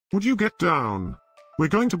Would you get down? We're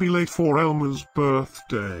going to be late for Elma's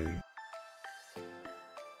birthday.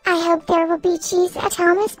 I hope there will be cheese at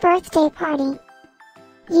Elma's birthday party.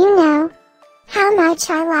 You know how much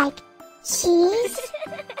I like cheese.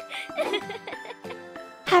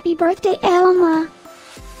 Happy birthday, Elma.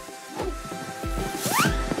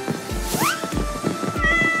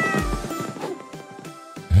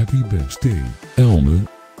 Happy birthday, Elma.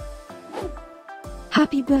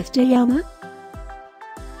 Happy birthday, Elma.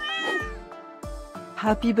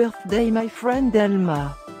 Happy birthday, my friend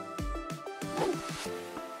Elma.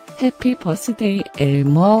 Happy birthday,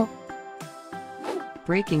 Elma.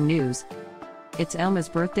 Breaking news. It's Elma's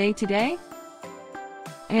birthday today?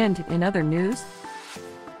 And in other news,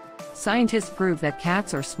 scientists prove that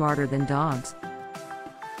cats are smarter than dogs.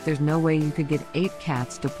 There's no way you could get 8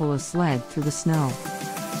 cats to pull a sled through the snow.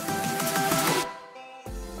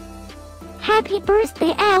 Happy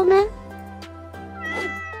birthday, Elma.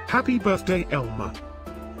 Happy birthday, Elma.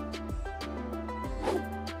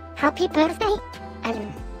 Happy birthday,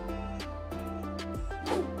 Elma.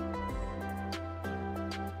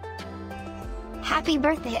 Happy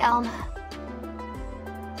birthday, Elma.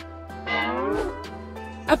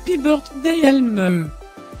 Happy birthday, Elma.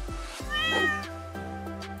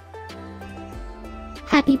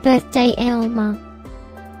 Happy birthday, Elma.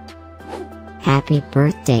 Happy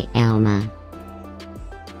birthday, Elma.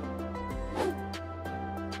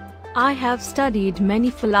 I have studied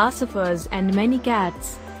many philosophers and many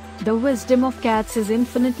cats. The wisdom of cats is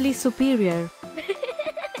infinitely superior.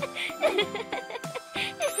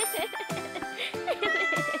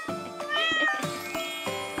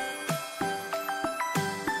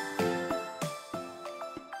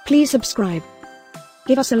 Please subscribe,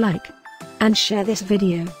 give us a like, and share this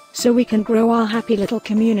video, so we can grow our happy little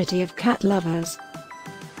community of cat lovers.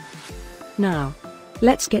 Now,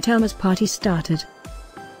 let's get Elma's party started.